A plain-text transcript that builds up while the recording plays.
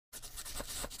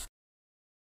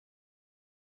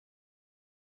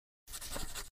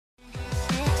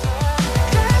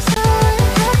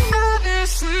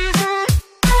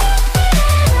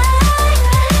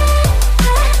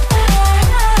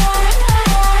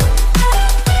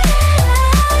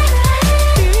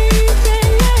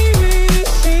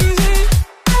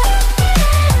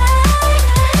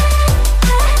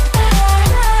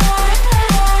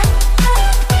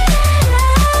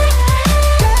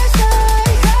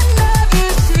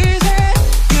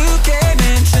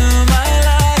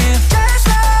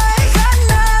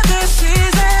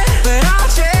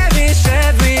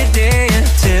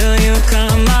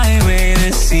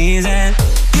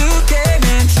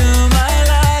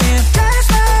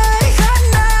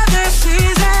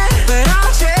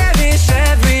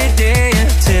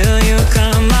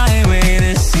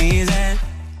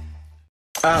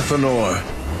Alephanor,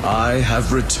 I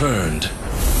have returned.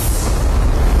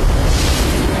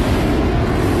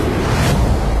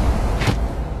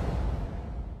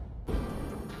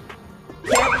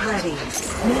 Get ready.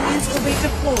 Minions will be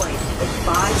deployed in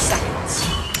 5 seconds.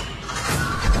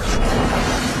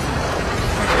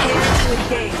 Prepare to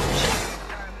engage.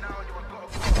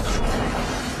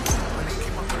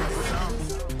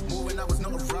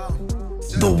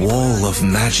 The wall of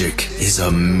magic is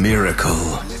a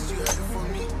miracle.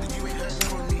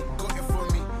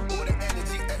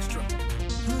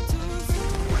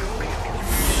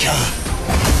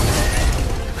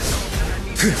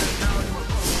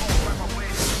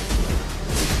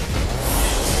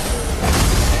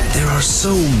 There are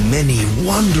so many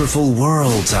wonderful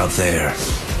worlds out there.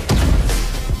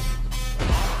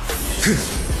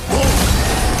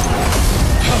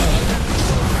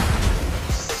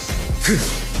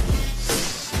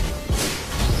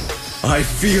 I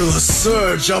feel a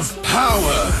surge of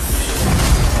power.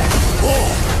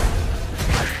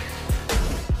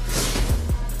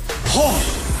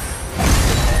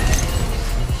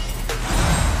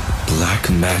 Black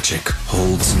magic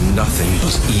holds nothing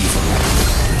but evil.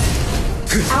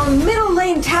 Our middle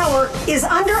lane tower is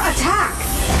under attack.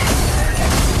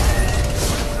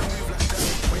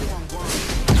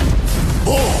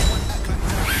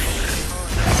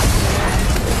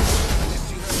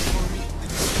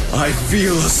 I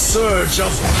feel a surge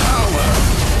of power.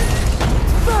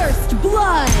 First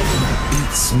blood.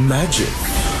 It's magic.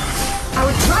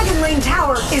 Our dragon lane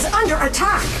tower is under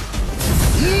attack.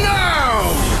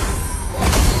 Now!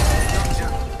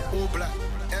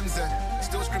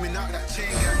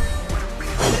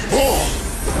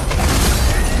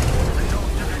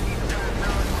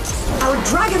 Our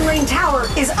dragon lane tower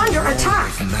is under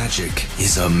attack. Magic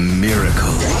is a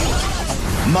miracle.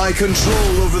 My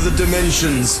control over the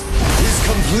dimensions is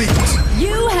complete.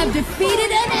 You have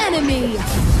defeated an enemy.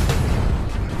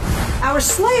 Our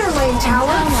Slayer lane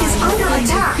tower is under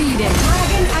attack. Defeated.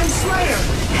 Dragon and Slayer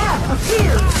have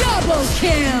appeared. Double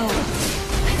kill.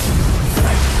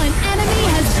 An enemy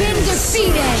has been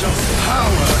defeated.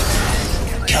 Power.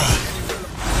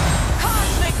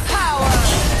 Cosmic power.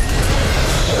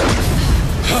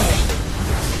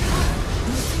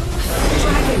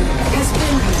 Dragon has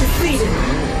been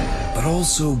defeated. But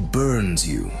also burns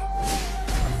you.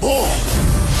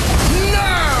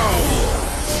 Now!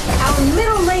 Our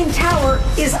middle lane tower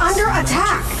is under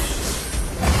attack.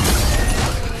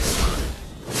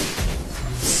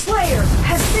 Slayer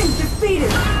has been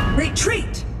defeated.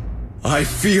 Retreat. I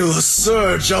feel a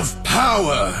surge of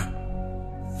power.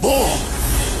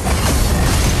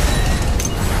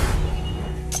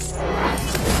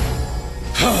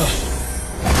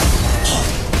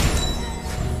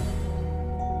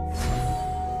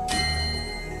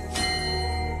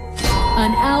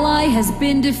 An ally has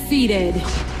been defeated.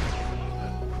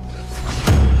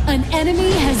 An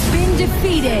enemy has been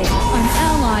defeated. An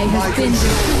ally has been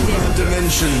defeated.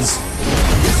 Dimensions.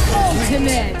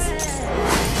 Ultimate.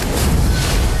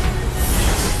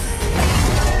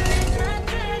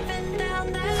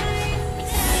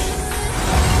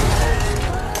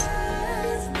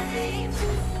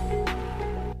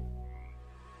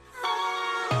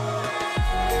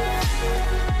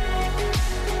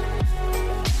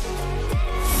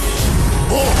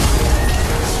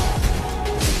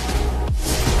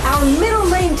 Our middle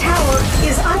lane tower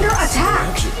is under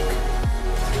attack.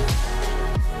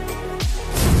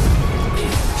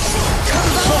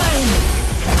 Combine.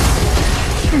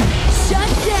 Shut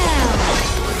down.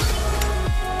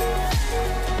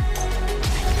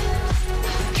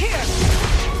 Here.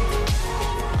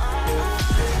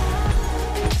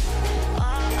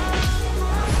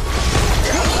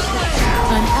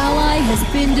 An ally has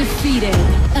been defeated.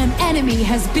 An enemy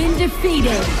has been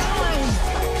defeated.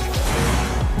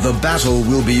 The battle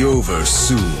will be over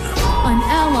soon. An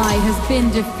ally has been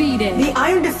defeated. The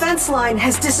iron defense line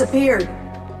has disappeared.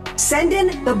 Send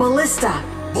in the ballista.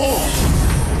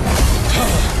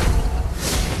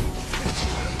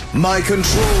 My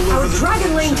control Our over the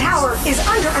dragon lane tower is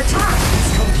under attack.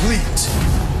 is complete.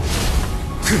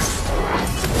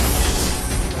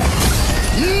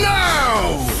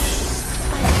 Now!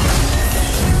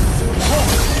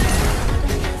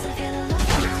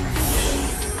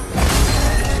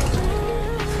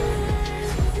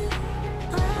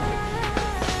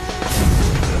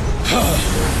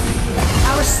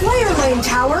 Our Slayer lane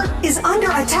tower is under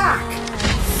attack.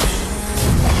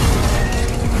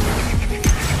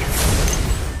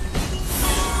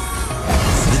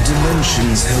 The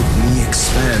dimensions help me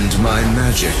expand my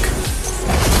magic.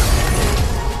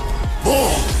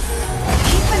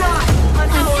 Keep an eye on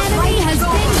An our enemy light has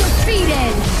sword. been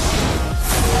defeated.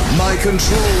 My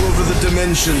control over the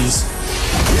dimensions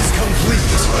is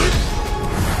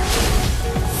complete.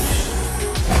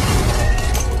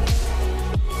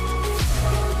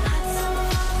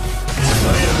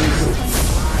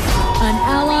 An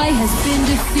ally has been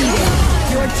defeated.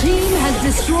 Your team has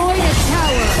destroyed a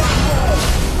tower.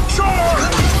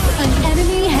 An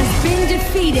enemy has been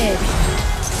defeated.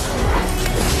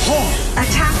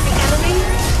 Attack the enemy.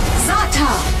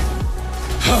 Zata!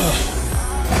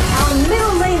 Our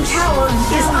middle lane tower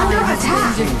is under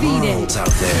attack. Defeated. Worlds out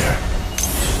there.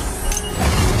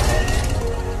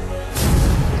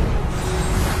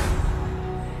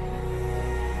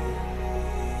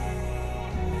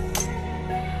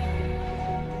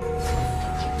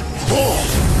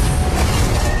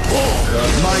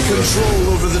 My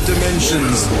control over the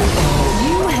dimensions.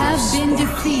 You have been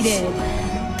defeated.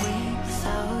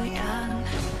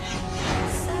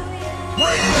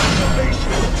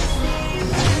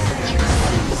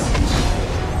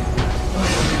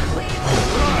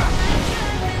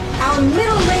 Our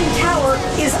middle lane tower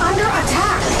is under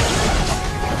attack.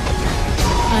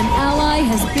 An ally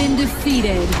has been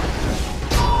defeated.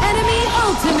 Enemy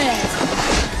ultimate.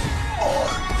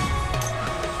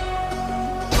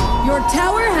 Your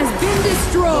tower has been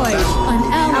destroyed. An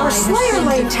ally Our has Slayer been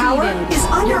lane defeated. tower is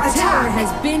under Your tower attack.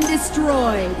 has been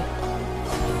destroyed.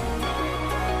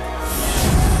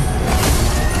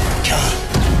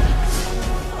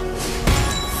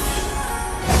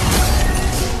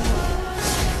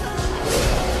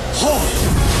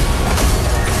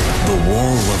 The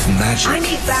wall of magic. I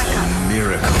need backup. A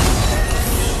miracle.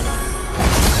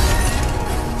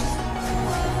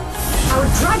 Our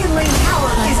Dragon lane tower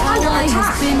An is under ally has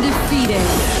attack. been defeated.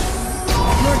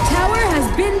 Your tower has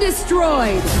been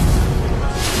destroyed.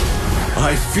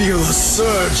 I feel a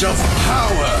surge of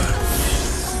power.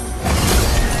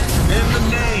 In the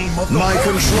name of the My Holy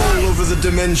control Light. over the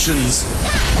dimensions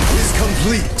is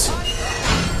complete.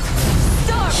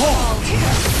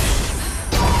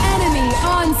 Enemy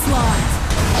onslaught.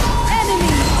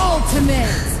 Enemy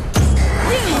ultimate.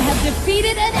 You have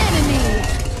defeated an enemy.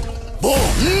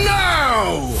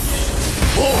 Now!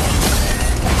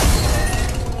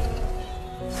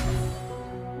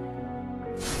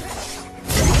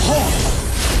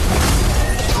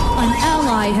 An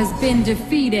ally has been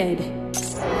defeated.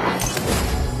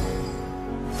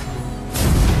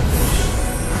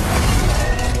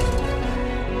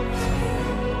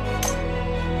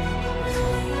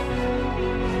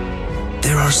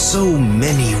 There are so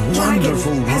many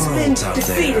wonderful Dragon has been worlds out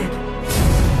defeated.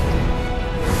 there.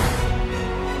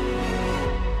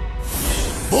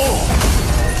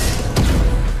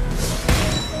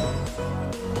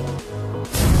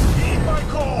 Heed my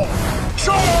call.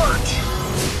 Charge!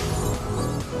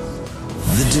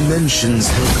 The dimensions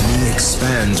help me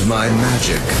expand my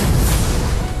magic.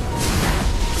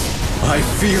 I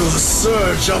feel a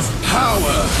surge of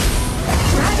power.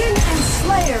 Dragon and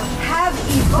Slayer have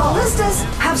evolved. Ballistas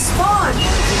have spawned.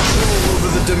 Control over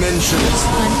the dimensions.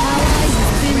 An ally has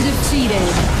been defeated.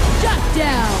 Shut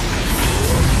down.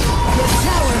 Your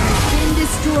tower has been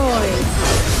destroyed.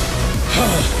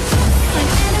 An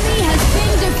enemy has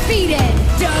been defeated.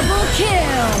 Double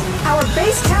kill. Our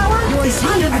base tower Your is team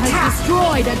under has attack.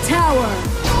 destroyed a tower.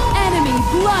 Enemy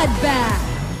bloodbath.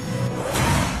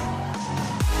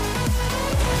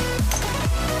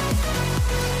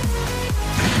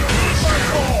 Heed my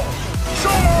call.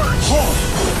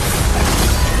 Charge!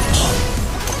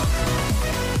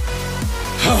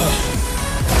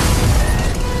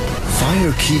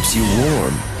 Fire keeps you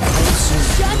warm.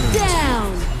 Shut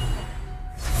down.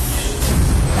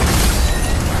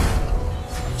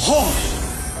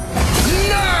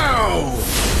 Now!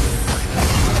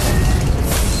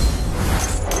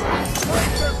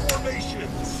 Break their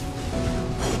formations.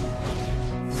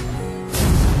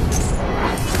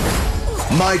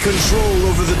 My control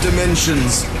over the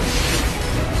dimensions.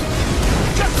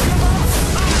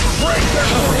 Break their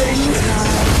formations.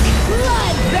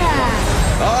 Bloodbath.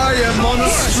 I am on a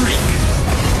streak.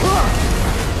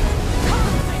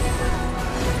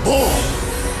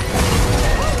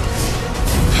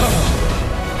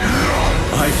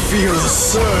 I feel a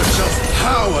surge of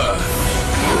power.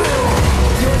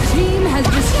 Your team has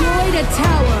destroyed a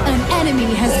tower. An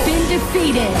enemy has been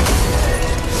defeated.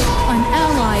 An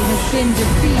ally has been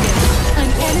defeated. An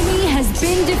enemy has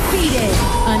been defeated.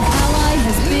 An ally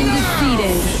has been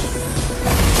defeated.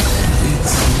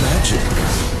 It's magic.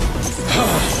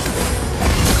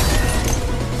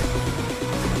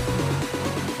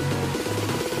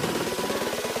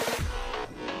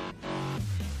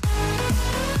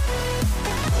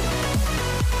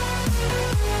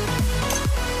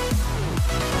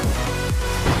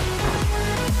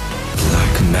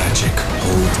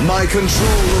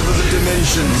 control over the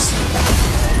dimensions.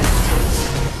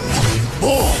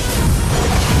 Oh!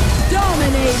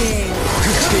 Dominating!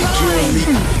 Take your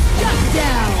lead. Shut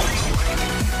down!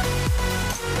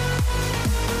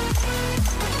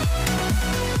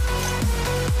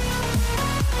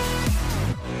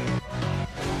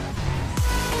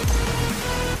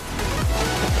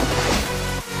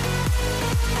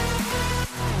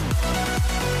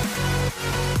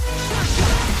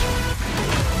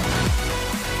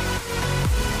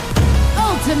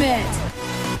 Ultimate!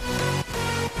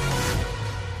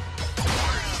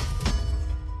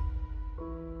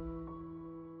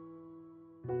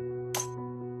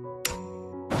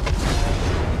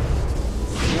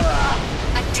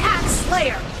 Attack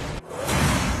Slayer!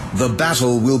 The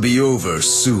battle will be over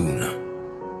soon.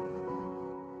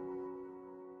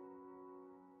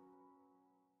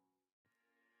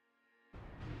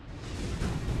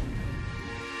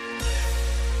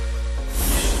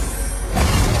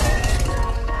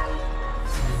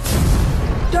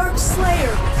 Dark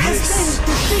Slayer has been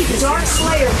defeated. Dark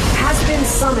Slayer has been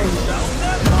summoned.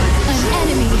 An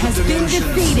enemy has been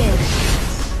defeated.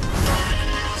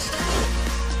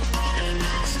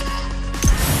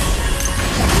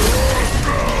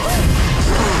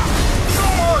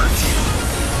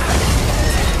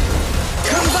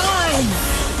 Combine!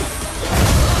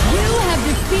 You have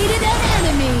defeated an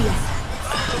enemy.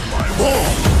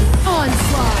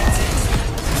 Onslaught.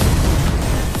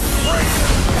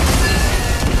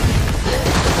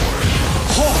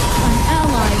 An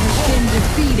ally has been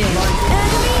defeated.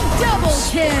 Enemy double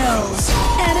kill.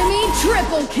 Enemy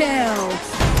triple kill.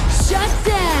 Shut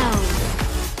down.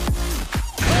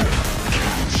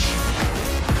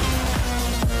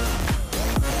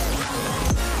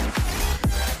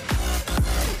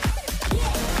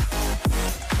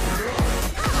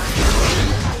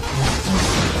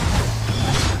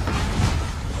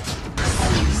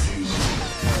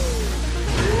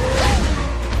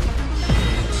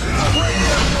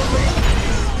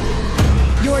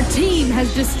 Your team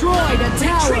has destroyed a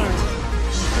tower.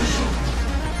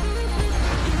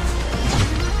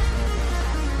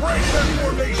 Break their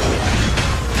formation!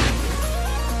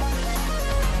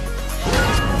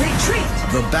 Retreat!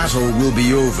 The battle will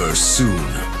be over soon.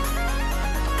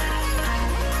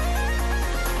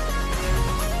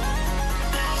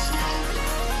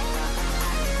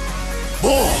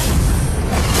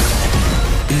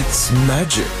 It's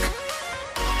magic.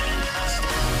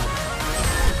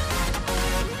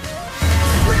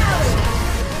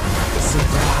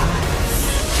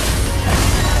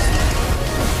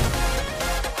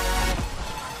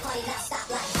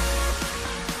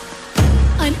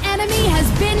 An enemy has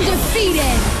been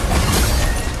defeated.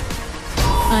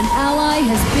 An ally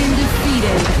has been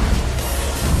defeated.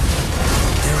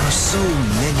 There are so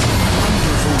many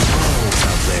wonderful worlds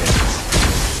out there.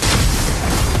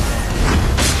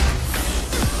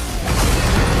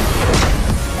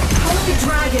 Holy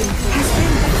Dragon has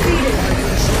been defeated.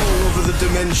 Control over the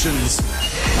dimensions.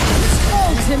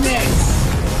 Ultimate.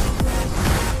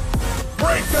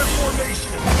 Break their formation!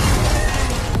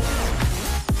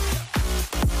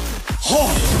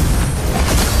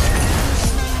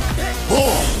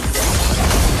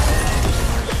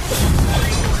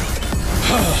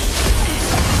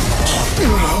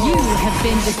 You have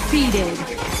been defeated.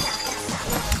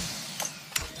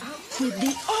 With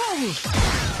the eye!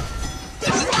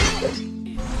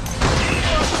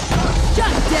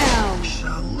 Shut down.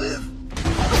 Shall live.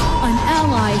 An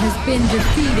ally has been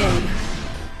defeated.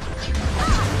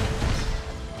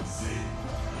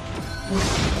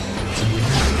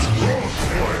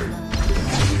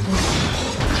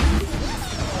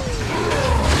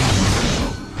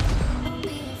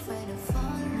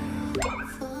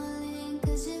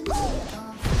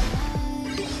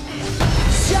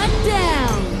 Shut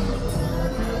down.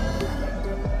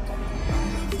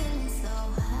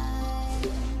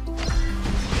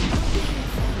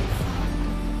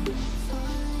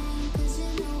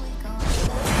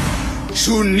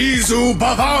 Shunizu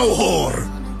Bavauhor!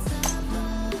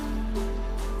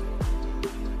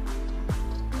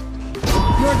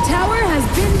 Your tower has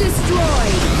been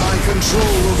destroyed. My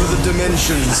control over the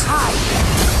dimensions.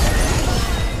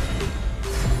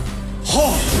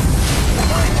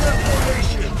 Break their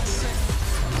formations!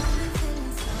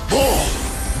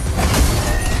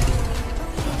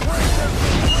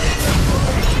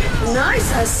 Nice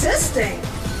assisting!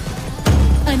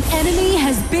 An enemy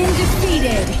has been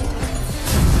defeated.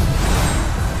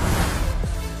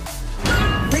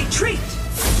 Retreat!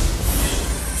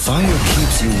 Fire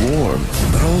keeps you warm,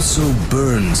 but also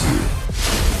burns you.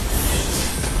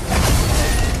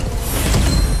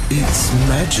 It's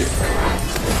magic.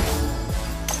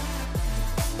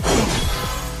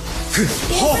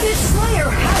 Infinite Slayer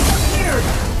has appeared.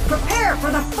 Prepare for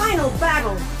the final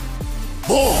battle.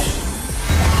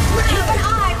 Keep an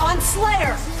eye on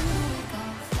Slayer.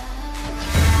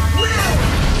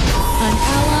 An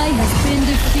ally has been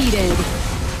defeated.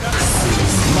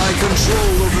 My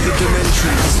control over the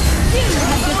dimensions. You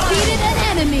have defeated an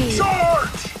enemy.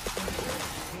 Charge!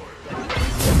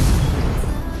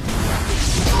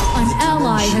 An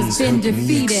ally has been Help me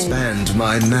defeated. expand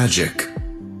my magic.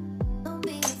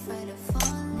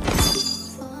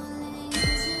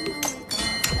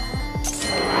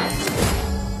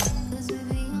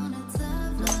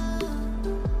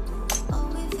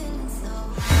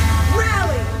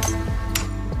 Rally.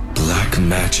 Black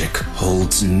magic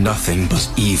holds nothing but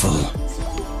evil.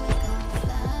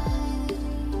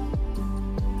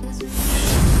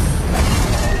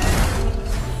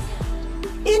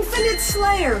 Infinite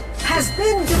Slayer has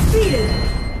been defeated.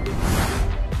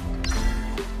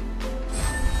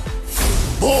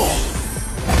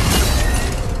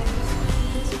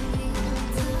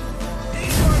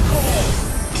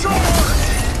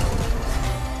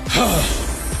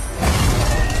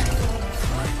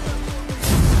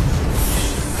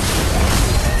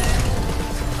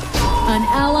 An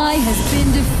ally has been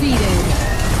defeated.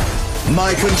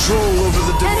 My control over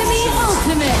the Enemy dimensions.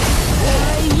 ultimate.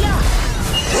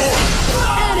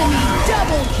 Enemy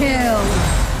double kill.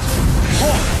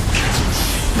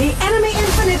 The enemy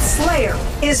Infinite Slayer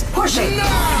is pushing.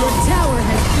 Your tower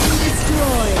has been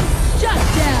destroyed. Shut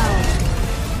down.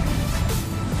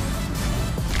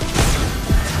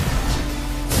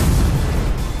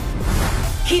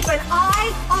 Keep an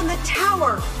eye on the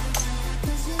tower.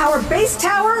 Our base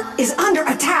tower is under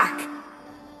attack.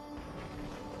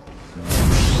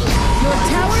 Your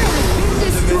tower has been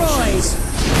destroyed.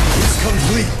 It's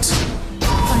complete.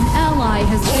 An ally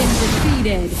has been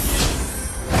defeated.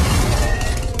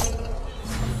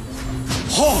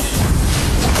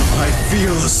 I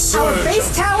feel a Our surge.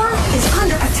 base tower is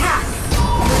under attack.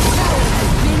 Your tower has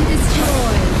been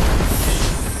destroyed.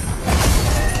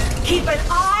 Keep an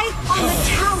eye on the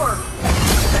tower.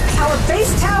 Our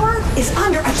base tower is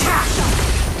under attack.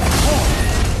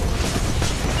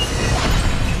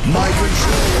 My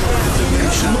control over the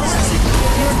dimensions.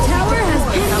 Your tower has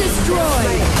been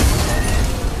destroyed.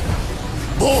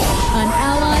 An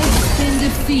ally has been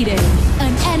defeated.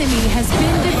 An enemy has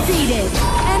been defeated.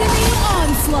 Enemy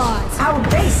onslaught. Our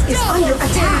base is under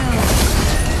attack.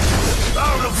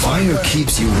 Out of Fire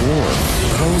keeps you warm,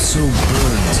 but also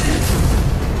burns you.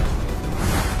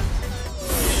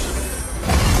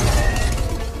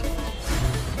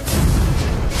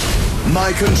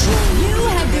 My control. You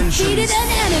have defeated an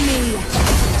enemy.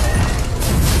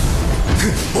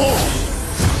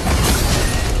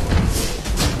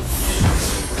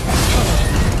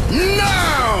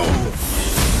 Now!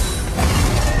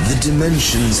 The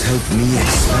dimensions help me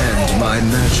expand my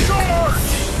magic.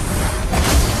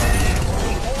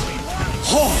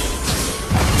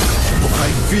 I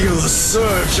feel a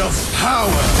surge of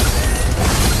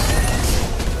power.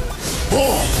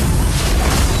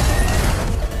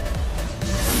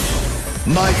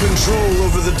 My control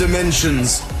over the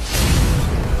dimensions.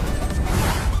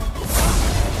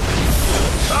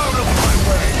 Out of my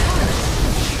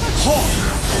way!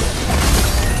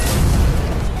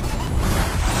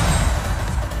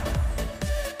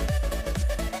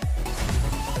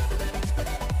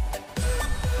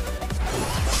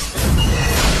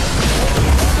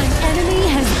 An enemy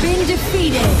has been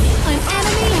defeated. An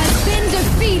enemy has been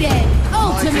defeated. My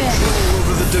Ultimate. control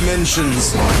over the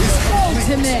dimensions.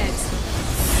 Ultimate.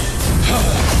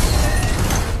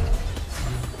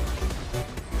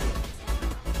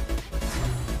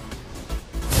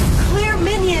 Clear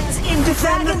minions in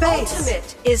defend the base.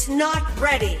 Ultimate is not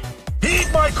ready. Heed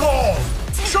my call!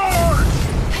 Charge!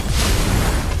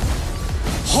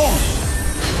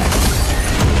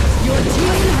 Your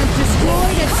team has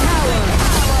destroyed a tower.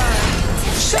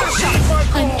 Heed my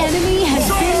call! An enemy has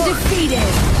been defeated.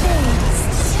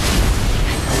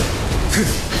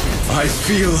 I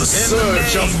feel a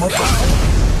surge of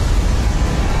power.